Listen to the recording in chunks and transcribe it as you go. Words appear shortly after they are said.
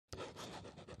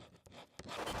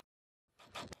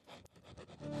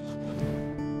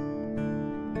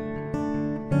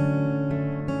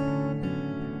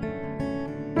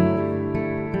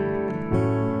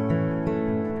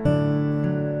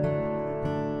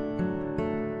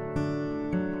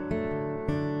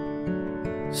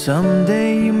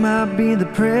Someday you might be the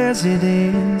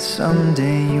president,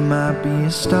 someday you might be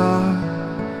a star.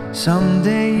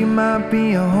 Someday you might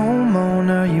be a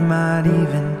homeowner, you might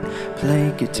even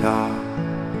play guitar.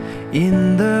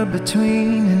 In the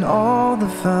between and all the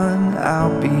fun,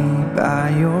 I'll be by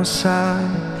your side.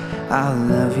 I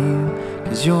love you,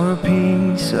 'cause you're a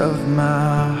piece of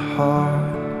my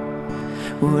heart.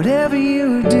 Whatever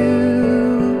you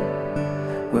do,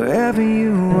 wherever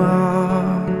you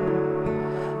are,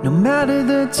 no matter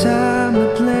the time,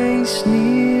 the place,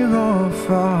 near or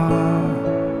far,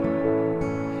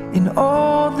 in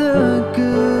all the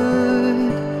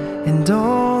good and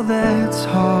all that's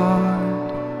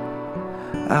hard,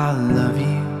 I love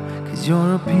you, 'cause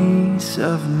you're a piece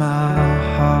of my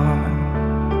heart.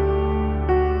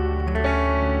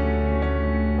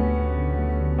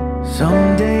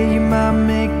 Someday you might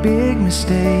make big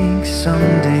mistakes,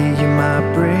 someday you might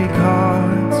break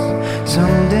hearts,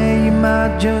 someday you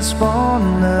might just fall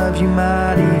in love, you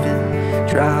might even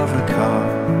drive a car.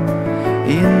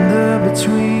 In the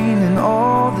between and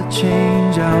all the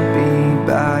change, I'll be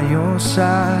by your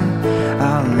side.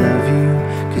 I love you,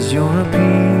 'cause you're a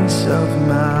piece of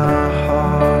my